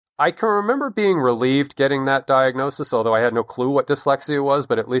I can remember being relieved getting that diagnosis, although I had no clue what dyslexia was,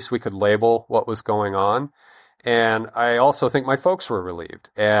 but at least we could label what was going on. And I also think my folks were relieved,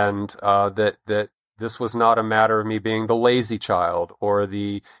 and that this was not a matter of me being the lazy child or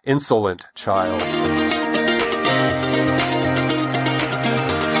the insolent child.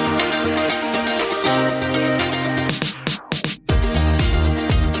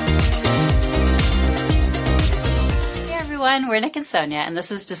 We're Nick and Sonia, and this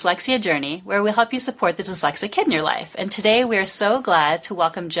is Dyslexia Journey, where we help you support the dyslexic kid in your life. And today we are so glad to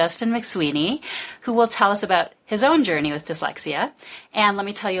welcome Justin McSweeny, who will tell us about his own journey with dyslexia. And let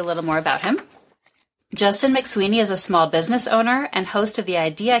me tell you a little more about him. Justin McSweeny is a small business owner and host of the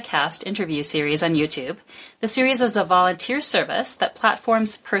IdeaCast interview series on YouTube. The series is a volunteer service that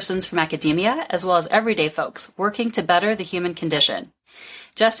platforms persons from academia as well as everyday folks working to better the human condition.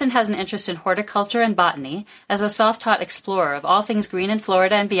 Justin has an interest in horticulture and botany as a self-taught explorer of all things green in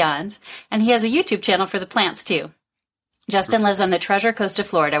Florida and beyond, and he has a YouTube channel for the plants, too. Justin lives on the Treasure Coast of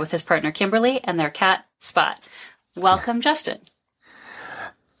Florida with his partner Kimberly and their cat, Spot. Welcome, Justin.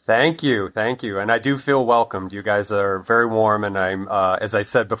 Thank you. And I do feel welcomed. You guys are very warm, and I'm, as I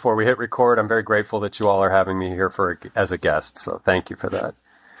said before we hit record, I'm very grateful that you all are having me here as a guest, so thank you for that.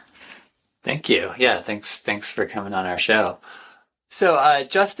 Thank you. Yeah, thanks for coming on our show. So,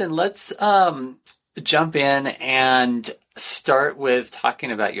 Justin, let's jump in and start with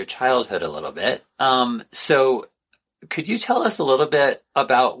talking about your childhood a little bit. So could you tell us a little bit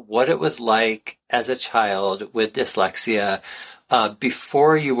about what it was like as a child with dyslexia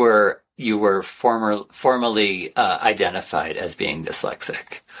before you were formally identified as being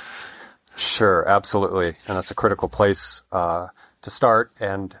dyslexic? Sure, absolutely. And that's a critical place to start,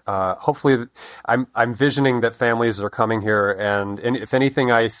 and hopefully I'm visioning that families are coming here, and if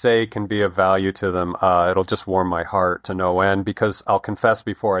anything I say can be of value to them, it'll just warm my heart to no end, because I'll confess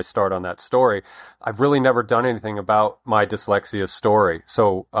before I start on that story, I've really never done anything about my dyslexia story.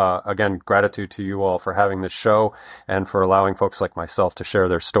 So again, gratitude to you all for having this show and for allowing folks like myself to share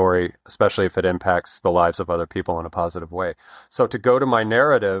their story, especially if it impacts the lives of other people in a positive way. So to go to my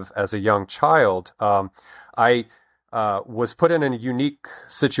narrative, as a young child, I was put in a unique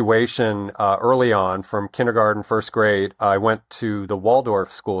situation early on. From kindergarten, first grade, I went to the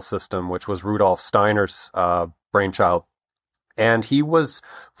Waldorf school system, which was Rudolf Steiner's brainchild. And he was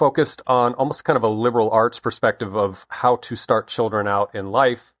focused on almost kind of a liberal arts perspective of how to start children out in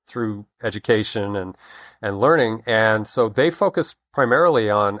life through education and learning. And so they focused primarily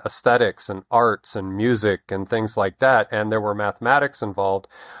on aesthetics and arts and music and things like that. And there were mathematics involved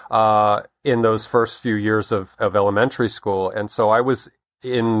in those first few years of elementary school. And so I was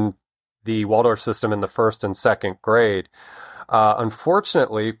in the Waldorf system in the first and second grade.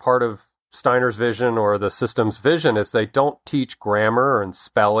 Unfortunately, part of Steiner's vision, or the system's vision, is they don't teach grammar and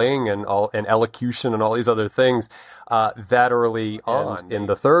spelling and elocution and all these other things that early on. In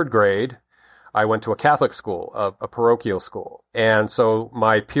the third grade, I went to a Catholic school, a parochial school. And so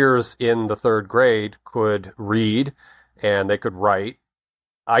my peers in the third grade could read and they could write.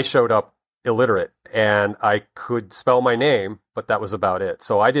 I showed up illiterate, and I could spell my name, but that was about it.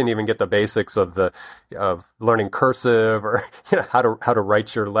 So I didn't even get the basics of learning cursive, or how to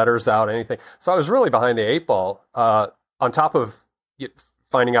write your letters out, anything. So I was really behind the eight ball. On top of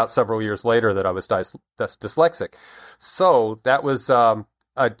finding out several years later that I was dyslexic. So that was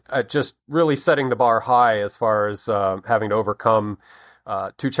just really setting the bar high as far as having to overcome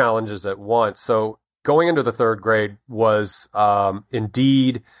two challenges at once. So going into the third grade was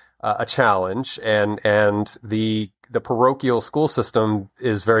indeed a challenge, and the parochial school system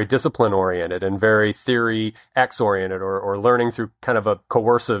is very discipline oriented and very theory X oriented, or learning through kind of a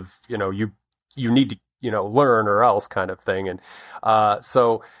coercive, you need to learn or else kind of thing. And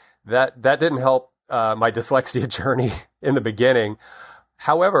so that didn't help my dyslexia journey in the beginning.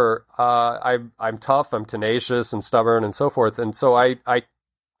 However, I'm tough, I'm tenacious and stubborn and so forth, and so I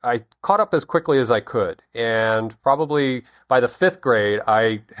caught up as quickly as I could, and probably by the fifth grade,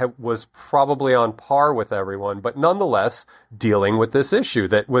 I was probably on par with everyone, but nonetheless dealing with this issue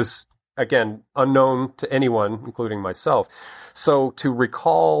that was, again, unknown to anyone, including myself. So to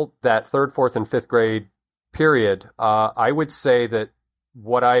recall that third, fourth, and fifth grade period, I would say that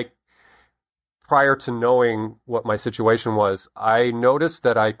prior to knowing what my situation was, I noticed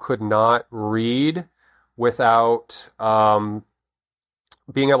that I could not read without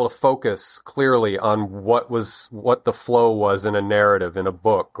being able to focus clearly on what the flow was in a narrative, in a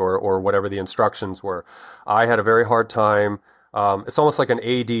book, or whatever the instructions were. I had a very hard time. It's almost like an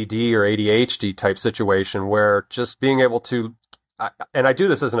ADD or ADHD type situation, where just being able to, and I do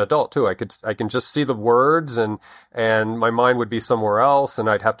this as an adult too. I can just see the words, and my mind would be somewhere else, and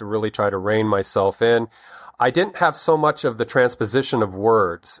I'd have to really try to rein myself in. I didn't have so much of the transposition of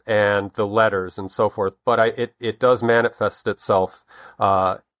words and the letters and so forth, but it does manifest itself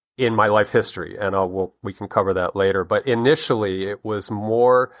in my life history, and we can cover that later. But initially, it was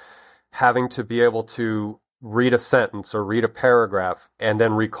more having to be able to read a sentence or read a paragraph and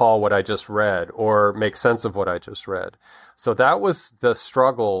then recall what I just read or make sense of what I just read. So that was the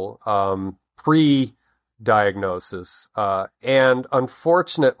struggle pre-diagnosis. And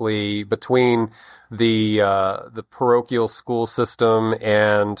unfortunately, between the parochial school system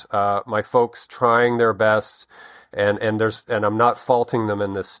and my folks trying their best, and I'm not faulting them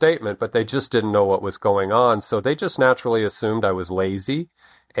in this statement, but they just didn't know what was going on. So they just naturally assumed I was lazy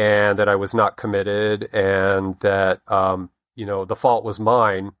and that I was not committed, and that the fault was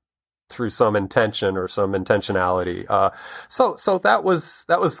mine through some intention or some intentionality. So that was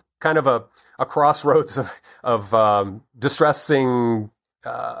kind of a crossroads of distressing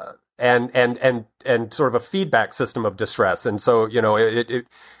and sort of a feedback system of distress. And so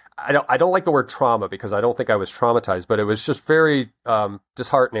I don't like the word trauma because I don't think I was traumatized, but it was just very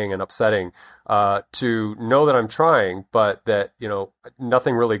disheartening and upsetting to know that I'm trying, but that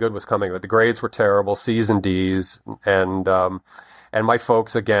nothing really good was coming. But the grades were terrible, C's and D's, and my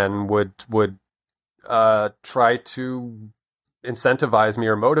folks again would try to incentivize me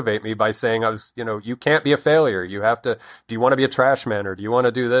or motivate me by saying you can't be a failure. You have to, do you want to be a trash man, or do you want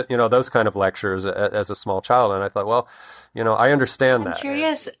to do that? Those kind of lectures as a small child. And I thought, well, I understand that. I'm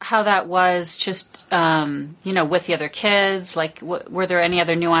curious how that was just, with the other kids. Like, were there any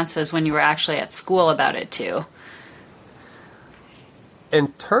other nuances when you were actually at school about it too?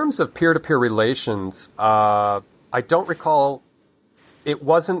 In terms of peer-to-peer relations, I don't recall. It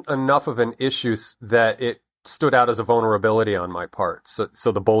wasn't enough of an issue that it stood out as a vulnerability on my part.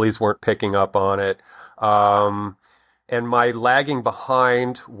 So the bullies weren't picking up on it. And my lagging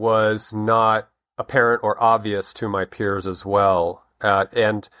behind was not apparent or obvious to my peers as well.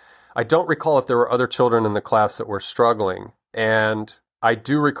 And I don't recall if there were other children in the class that were struggling. And I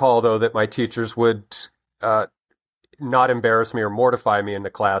do recall, though, that my teachers would not embarrass me or mortify me in the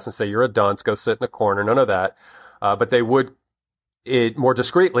class and say, "You're a dunce, go sit in the corner," none of that. But they would more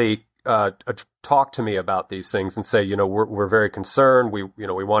discreetly talk to me about these things and say, we're very concerned. We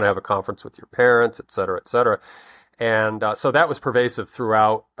want to have a conference with your parents, et cetera, et cetera. And so that was pervasive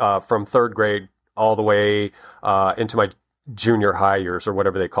throughout, from third grade all the way into my junior high years, or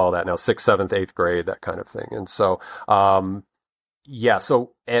whatever they call that now, 6th, 7th, 8th grade, that kind of thing. And so,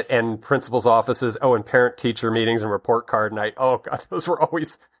 and principals' offices, and parent-teacher meetings and report card night. Oh, God, those were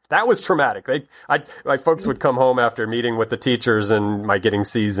always... That was traumatic. My folks would come home after meeting with the teachers and my getting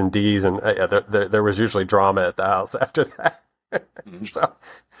C's and D's, and there was usually drama at the house after that.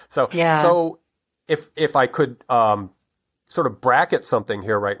 So if I could sort of bracket something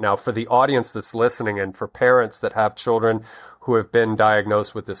here right now for the audience that's listening and for parents that have children who have been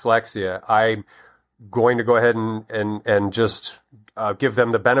diagnosed with dyslexia, I'm going to go ahead and just give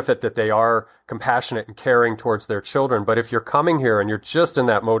them the benefit that they are compassionate and caring towards their children. But if you're coming here and you're just in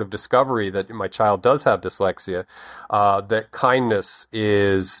that mode of discovery that my child does have dyslexia, that kindness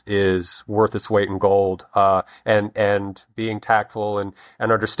is worth its weight in gold, and being tactful and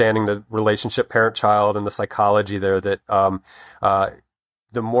understanding the relationship parent-child and the psychology there, that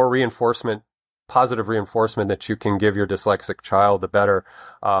the more positive reinforcement that you can give your dyslexic child, the better.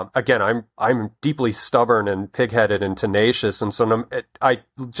 Again, I'm deeply stubborn and pig-headed and tenacious, and so I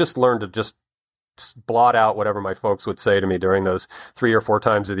just learned to just blot out whatever my folks would say to me during those 3 or 4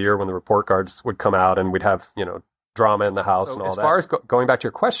 times of the year when the report cards would come out and we'd have drama in the house and all that. As far as going back to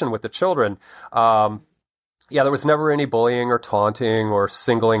your question with the children, there was never any bullying or taunting or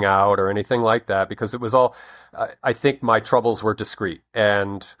singling out or anything like that, because it was all, I think my troubles were discreet,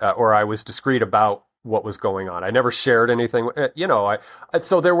 and or I was discreet about what was going on. I never shared anything.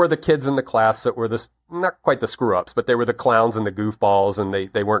 So there were the kids in the class that were not quite the screw-ups, but they were the clowns and the goofballs, and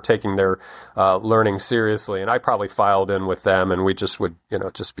they weren't taking their learning seriously. And I probably filed in with them, and we just would,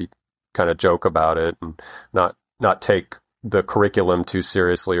 just be kind of joke about it and not take the curriculum too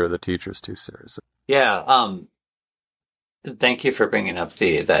seriously or the teachers too seriously. Yeah. Thank you for bringing up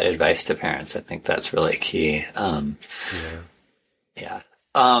that advice to parents. I think that's really key. Yeah.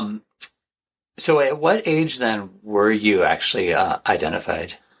 So at what age then were you actually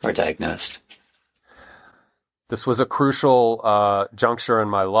identified or diagnosed? This was a crucial juncture in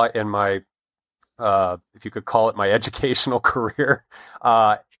my life, if you could call it, my educational career.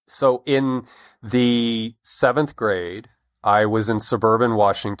 So in the 7th grade, I was in suburban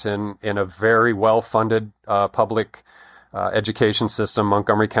Washington in a very well-funded public education system,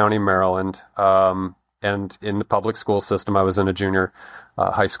 Montgomery County, Maryland. And in the public school system, I was in a junior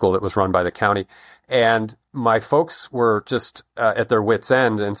high school that was run by the county. And my folks were just at their wits'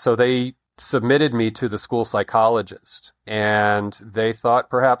 end. And so they submitted me to the school psychologist. And they thought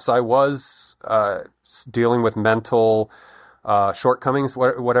perhaps I was dealing with mental shortcomings,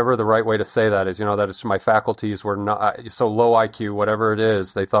 whatever the right way to say that is, that it's my faculties were not so low IQ, whatever it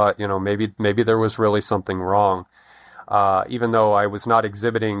is. They thought, maybe there was really something wrong. Even though I was not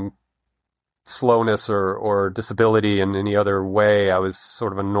exhibiting slowness or disability in any other way, I was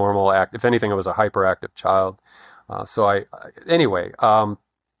sort of a normal if anything, I was a hyperactive child.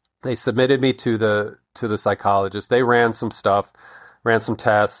 They submitted me to the psychologist. They ran some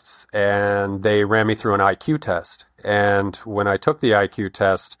tests, and they ran me through an IQ test. And when I took the IQ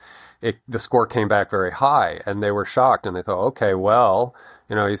test, the score came back very high, and they were shocked, and they thought, okay, well,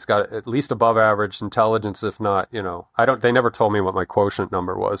 he's got at least above average intelligence, if not, they never told me what my quotient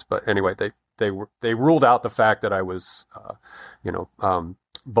number was, but anyway, they ruled out the fact that I was,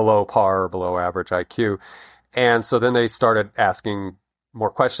 below par or below average IQ. And so then they started asking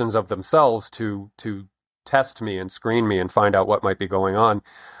more questions of themselves to test me and screen me and find out what might be going on.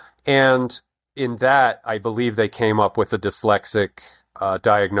 And in that, I believe they came up with a dyslexic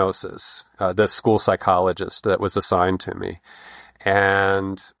diagnosis, the school psychologist that was assigned to me.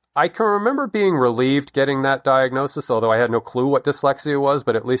 And I can remember being relieved getting that diagnosis, although I had no clue what dyslexia was,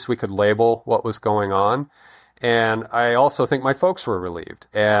 but at least we could label what was going on. And I also think my folks were relieved,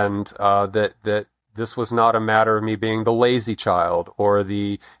 and that this was not a matter of me being the lazy child or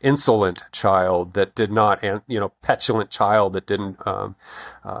the insolent child that did not, petulant child that didn't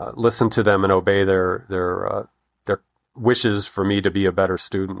listen to them and obey their wishes for me to be a better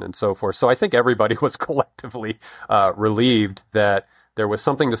student and so forth. So I think everybody was collectively relieved that there was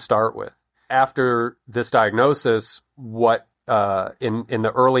something to start with. After this diagnosis, what in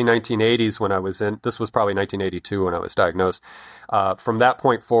the early 1980s when I was this was probably 1982 when I was diagnosed. From that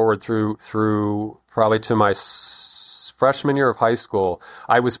point forward through probably to my freshman year of high school,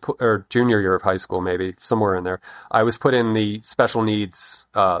 or junior year of high school, maybe somewhere in there, I was put in the special needs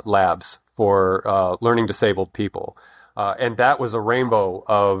labs for learning disabled people. And that was a rainbow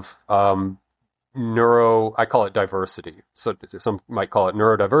of I call it diversity. So some might call it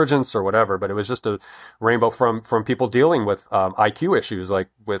neurodivergence or whatever, but it was just a rainbow from people dealing with IQ issues, like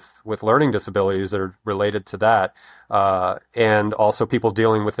with learning disabilities that are related to that. And also people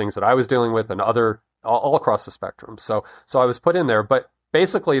dealing with things that I was dealing with and all across the spectrum. So I was put in there, but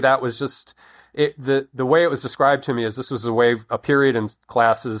basically that was just the way it was described to me is this was a period in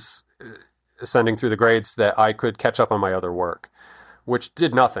classes ascending through the grades that I could catch up on my other work, which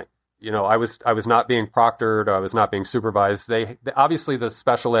did nothing. I was not being proctored. I was not being supervised. They obviously the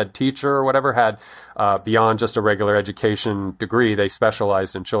special ed teacher or whatever had beyond just a regular education degree. They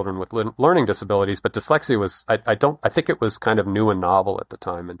specialized in children with learning disabilities, but dyslexia was I think it was kind of new and novel at the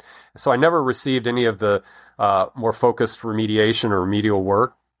time, and so I never received any of the more focused remediation or remedial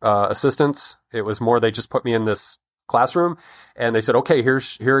work assistance. It was more they just put me in this classroom and they said, okay, here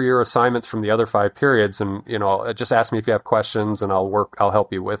are your assignments from the other 5 periods, and just ask me if you have questions and I'll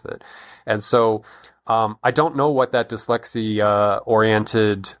help you with it. And so I don't know what that dyslexia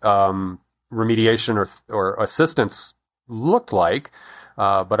oriented remediation or assistance looked like,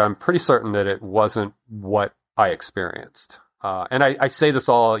 but I'm pretty certain that it wasn't what I experienced. And I say this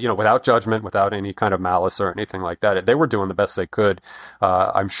all, without judgment, without any kind of malice or anything like that. They were doing the best they could,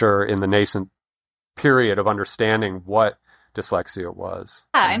 I'm sure, in the nascent period of understanding what dyslexia was.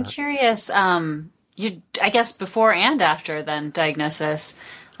 Yeah, I'm curious, I guess before and after then diagnosis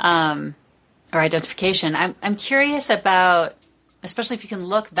or identification, I'm curious about, especially if you can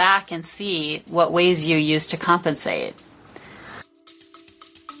look back and see what ways you used to compensate.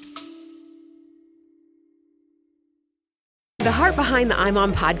 The heart behind the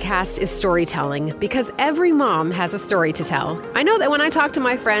iMom podcast is storytelling, because every mom has a story to tell. I know that when I talk to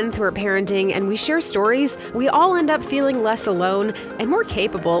my friends who are parenting and we share stories, we all end up feeling less alone and more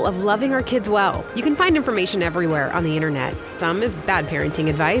capable of loving our kids well. You can find information everywhere on the internet. Some is bad parenting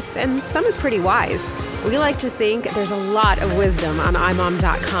advice, and some is pretty wise. We like to think there's a lot of wisdom on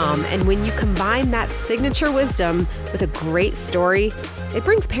imom.com, and when you combine that signature wisdom with a great story, it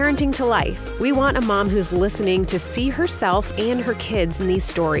brings parenting to life. We want a mom who's listening to see herself and her kids in these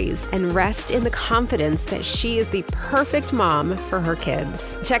stories and rest in the confidence that she is the perfect mom for her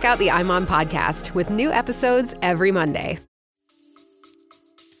kids. Check out the iMom podcast with new episodes every Monday.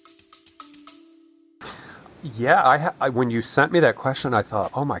 Yeah, when you sent me that question, I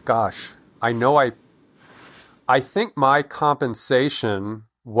thought, oh my gosh, I think my compensation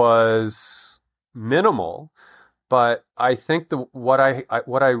was minimal, but I think what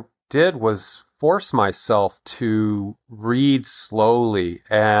I did was force myself to read slowly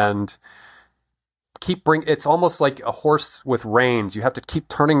and it's almost like a horse with reins. You have to keep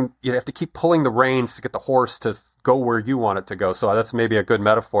pulling the reins to get the horse to go where you want it to go. So that's maybe a good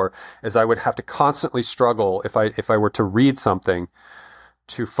metaphor, is I would have to constantly struggle if I were to read something,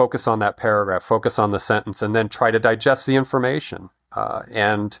 to focus on that paragraph, focus on the sentence, and then try to digest the information.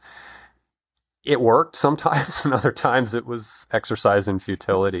 And it worked sometimes, and other times it was exercise in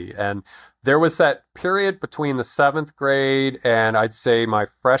futility. And there was that period between the 7th grade and I'd say my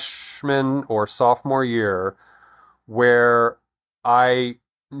freshman or sophomore year where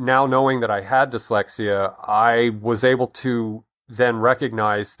now knowing that I had dyslexia, I was able to then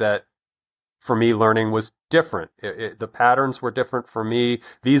recognize that for me, learning was different. The patterns were different for me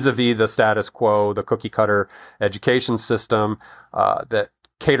vis-a-vis the status quo, the cookie cutter education system that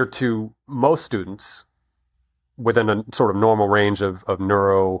catered to most students within a sort of normal range of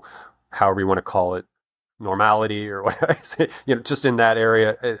neuro, however you want to call it, normality or what I say, just in that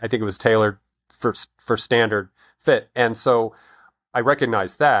area. I think it was tailored for standard fit. And so I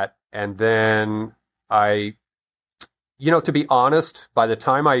recognized that. And then to be honest, by the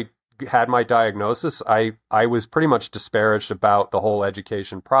time I had my diagnosis, I was pretty much disparaged about the whole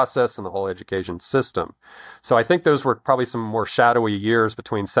education process and the whole education system. So I think those were probably some more shadowy years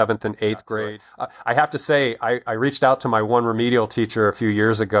between 7th and 8th grade. I have to say, I reached out to my one remedial teacher a few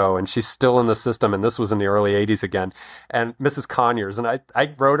years ago, and she's still in the system, and this was in the early 80s again, and Mrs. Conyers. And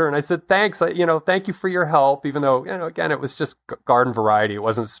I wrote her and I said, thanks, thank you for your help, even though, again, it was just garden variety. It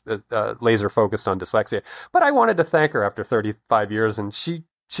wasn't laser focused on dyslexia. But I wanted to thank her after 35 years, and she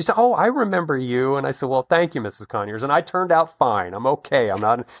said, "Oh, I remember you." And I said, "Well, thank you, Mrs. Conyers." And I turned out fine. I'm okay. I'm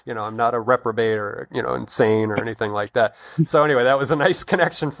not a reprobate or, insane or anything like that. So anyway, that was a nice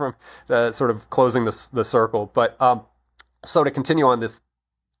connection from the sort of closing the circle. But so to continue on this,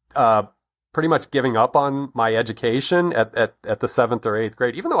 pretty much giving up on my education at the 7th or 8th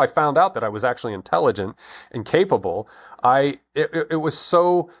grade, even though I found out that I was actually intelligent and capable, it was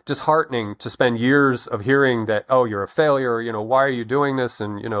so disheartening to spend years of hearing that, oh, you're a failure, why are you doing this?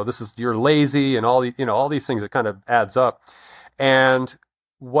 And, you're lazy and all these things. It kind of adds up. And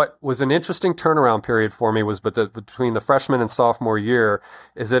what was an interesting turnaround period for me was between the freshman and sophomore year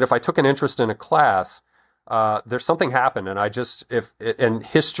is that if I took an interest in a class, there's something happened, and in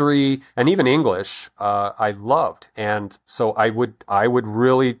history and even English, I loved, and so I would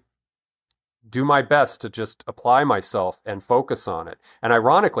really do my best to just apply myself and focus on it. And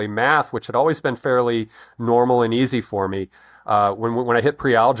ironically, math, which had always been fairly normal and easy for me, when I hit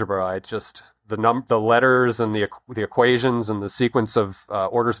pre-algebra, the letters and the equations and the sequence of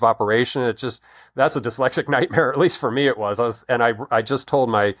orders of operation, that's a dyslexic nightmare. At least for me, it was. I just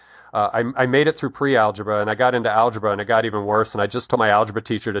told I made it through pre-algebra and I got into algebra and it got even worse. And I just told my algebra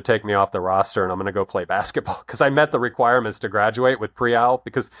teacher to take me off the roster and I'm going to go play basketball because I met the requirements to graduate with pre-al,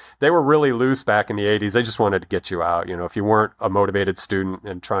 because they were really loose back in the 80s. They just wanted to get you out, if you weren't a motivated student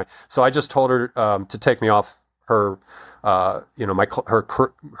and trying. So I just told her to take me off her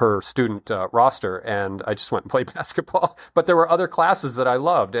her student roster, and I just went and played basketball. But there were other classes that I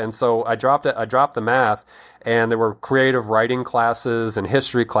loved, and so I dropped it. I dropped the math, and there were creative writing classes and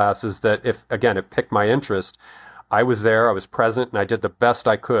history classes that, it piqued my interest. I was there, I was present, and I did the best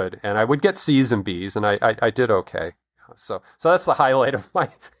I could, and I would get C's and B's, and I did okay. So that's the highlight of my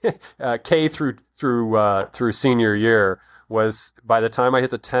K through senior year. Was by the time I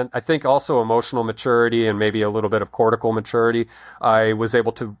hit the 10th, I think also emotional maturity and maybe a little bit of cortical maturity, I was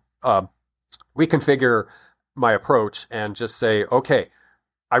able to reconfigure my approach and just say, okay,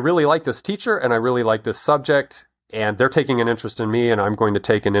 I really like this teacher and I really like this subject, and they're taking an interest in me, and I'm going to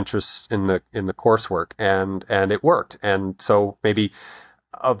take an interest in the coursework, and it worked. And so maybe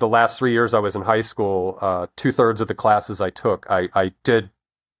of the last 3 years I was in high school, 2/3 of the classes I took, I did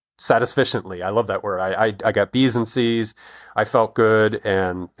satisficiently. I love that word. I got B's and C's. I felt good,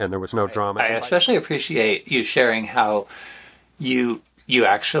 and there was no drama. I especially appreciate you sharing how you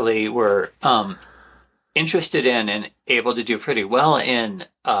actually were interested in and able to do pretty well in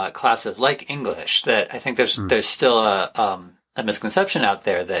classes like English. That I think there's still a misconception out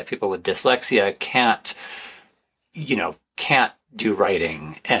there that people with dyslexia can't do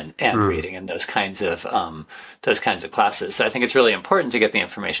writing and reading and those kinds of classes. So I think it's really important to get the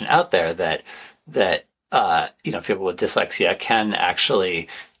information out there that people with dyslexia can actually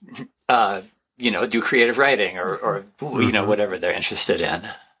do creative writing or whatever they're interested in.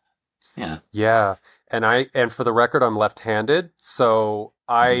 Yeah. Yeah. And for the record, I'm left-handed, so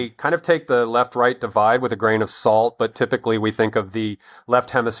I kind of take the left-right divide with a grain of salt, but typically we think of the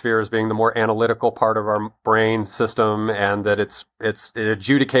left hemisphere as being the more analytical part of our brain system, and that it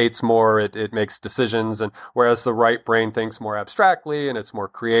adjudicates more, it makes decisions, and whereas the right brain thinks more abstractly and it's more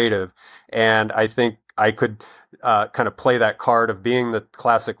creative. And I think I could kind of play that card of being the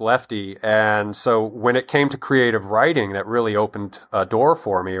classic lefty. And so when it came to creative writing, that really opened a door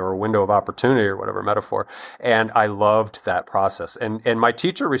for me, or a window of opportunity, or whatever metaphor. And I loved that process. And my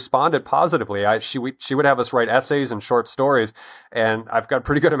teacher responded positively. She would have us write essays and short stories, and I've got a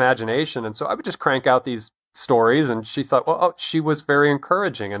pretty good imagination. And so I would just crank out these stories, and she thought, she was very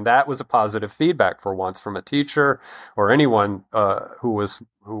encouraging. And that was a positive feedback for once from a teacher or anyone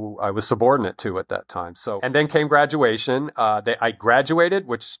who I was subordinate to at that time. So, and then came graduation. I graduated,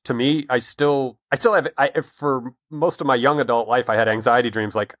 which to me, I still have, for most of my young adult life, I had anxiety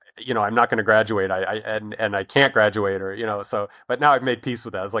dreams like, I'm not going to graduate. And I can't graduate, or, but now I've made peace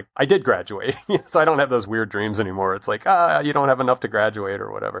with that. It's like, I did graduate. So I don't have those weird dreams anymore. It's like, you don't have enough to graduate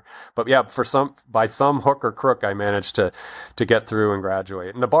or whatever. But yeah, by some hook or crook, I managed to get through and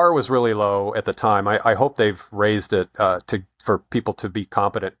graduate. And the bar was really low at the time. I hope they've raised it for people to be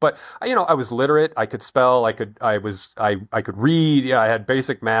competent. But I was literate. I could spell. I could read. Yeah, I had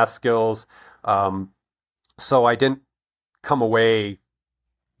basic math skills. So I didn't come away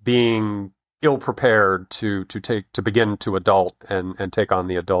being ill prepared to begin to adult and take on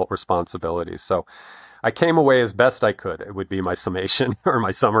the adult responsibilities. So I came away as best I could. It would be my summation or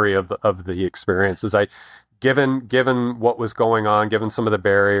my summary of the experiences. Given what was going on, given some of the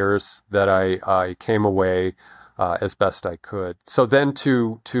barriers, that I came away as best I could. So then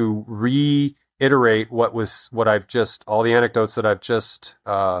to reiterate all the anecdotes that I've just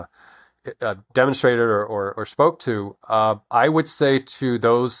demonstrated or spoke to, I would say to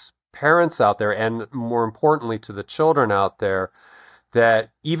those parents out there, and more importantly to the children out there,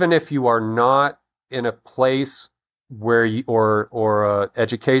 that even if you are not in a place where or a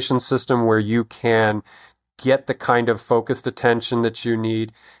education system where you can get the kind of focused attention that you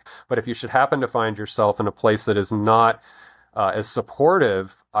need, but if you should happen to find yourself in a place that is not as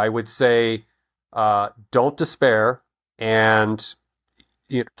supportive, I would say don't despair, and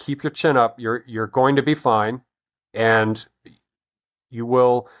keep your chin up. You're going to be fine, and you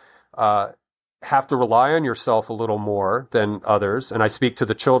will have to rely on yourself a little more than others. And I speak to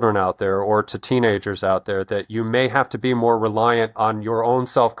the children out there or to teenagers out there, that you may have to be more reliant on your own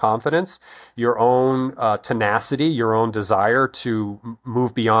self-confidence, your own tenacity, your own desire to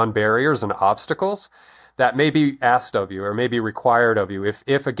move beyond barriers and obstacles that may be asked of you or may be required of you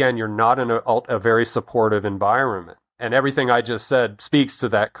if again, you're not in a very supportive environment. And everything I just said speaks to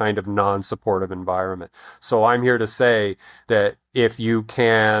that kind of non-supportive environment. So I'm here to say that if you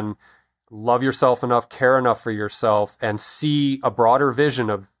can love yourself enough, care enough for yourself, and see a broader vision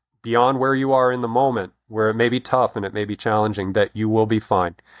of beyond where you are in the moment, where it may be tough and it may be challenging, that you will be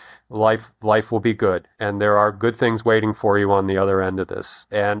fine. Life will be good, and there are good things waiting for you on the other end of this.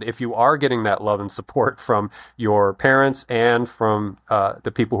 And if you are getting that love and support from your parents and from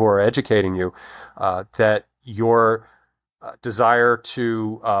the people who are educating you, that your desire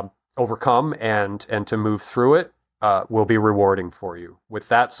to overcome and to move through it will be rewarding for you. With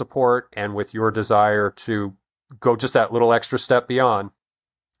that support and with your desire to go just that little extra step beyond,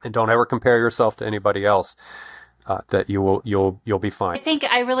 and don't ever compare yourself to anybody else, that you'll be fine. I think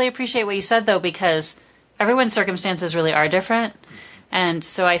I really appreciate what you said, though, because everyone's circumstances really are different. And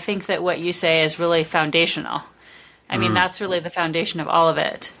so I think that what you say is really foundational. I mean, that's really the foundation of all of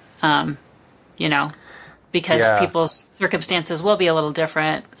it, because people's circumstances will be a little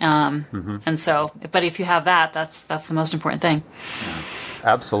different. And so, but if you have that, that's the most important thing. Yeah.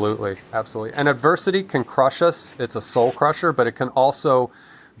 Absolutely. Absolutely. And adversity can crush us. It's a soul crusher, but it can also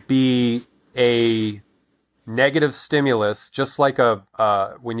be a negative stimulus, just like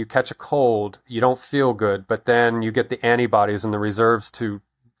when you catch a cold, you don't feel good, but then you get the antibodies and the reserves to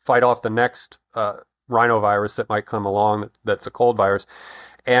fight off the next rhinovirus that might come along that's a cold virus.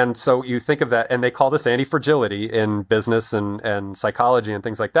 And so you think of that, and they call this anti-fragility in business and psychology and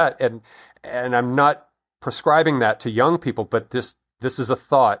things like that. And I'm not prescribing that to young people, but this is a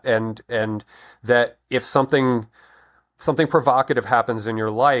thought, and that if something provocative happens in your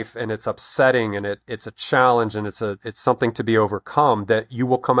life and it's upsetting and it's a challenge and it's something to be overcome, that you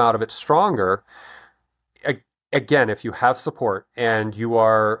will come out of it stronger. Again, if you have support and you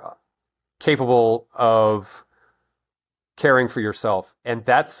are capable of caring for yourself. And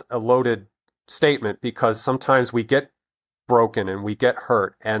that's a loaded statement, because sometimes we get broken and we get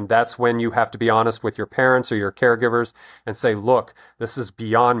hurt. And that's when you have to be honest with your parents or your caregivers and say, look, this is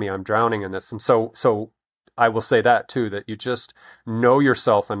beyond me. I'm drowning in this. And so I will say that too, that you just know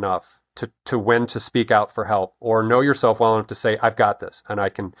yourself enough to when to speak out for help, or know yourself well enough to say, I've got this and I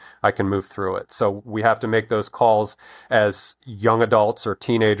can move through it. So we have to make those calls as young adults or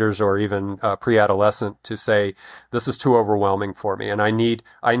teenagers or even pre-adolescent to say, this is too overwhelming for me. And I need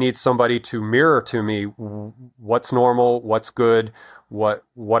somebody to mirror to me what's normal, what's good, what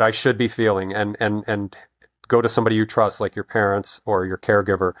I should be feeling, and go to somebody you trust, like your parents or your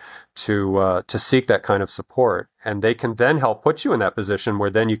caregiver, to seek that kind of support, and they can then help put you in that position where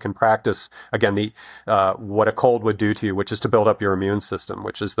then you can practice again the what a cold would do to you, which is to build up your immune system,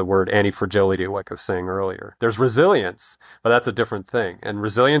 which is the word anti-fragility, like I was saying earlier. There's resilience, but that's a different thing, and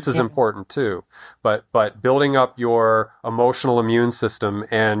resilience is important too. But building up your emotional immune system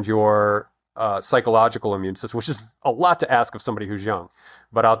and your psychological immune system, which is a lot to ask of somebody who's young.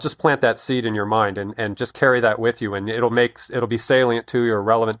 But I'll just plant that seed in your mind and just carry that with you, and it'll be salient to you or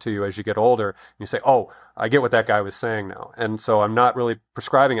relevant to you as you get older. You say, oh, I get what that guy was saying now. And so I'm not really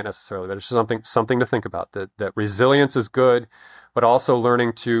prescribing it necessarily, but it's just something to think about, that resilience is good, but also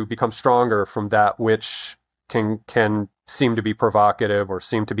learning to become stronger from that which can seem to be provocative or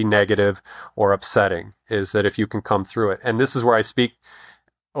seem to be negative or upsetting, is that if you can come through it. And this is where I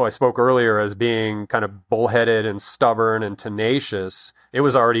spoke earlier as being kind of bullheaded and stubborn and tenacious. It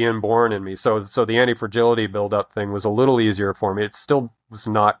was already inborn in me. So the anti-fragility buildup thing was a little easier for me. It still was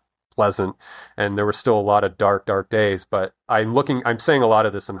not pleasant, and there were still a lot of dark days, but I'm saying a lot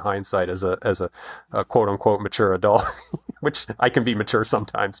of this in hindsight as a quote unquote mature adult, which I can be mature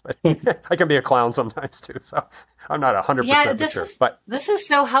sometimes, but I can be a clown sometimes too. So I'm not 100% mature. But this is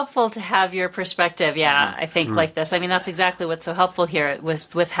so helpful to have your perspective. Yeah, I think like this. I mean, that's exactly what's so helpful here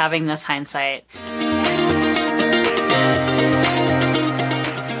with having this hindsight.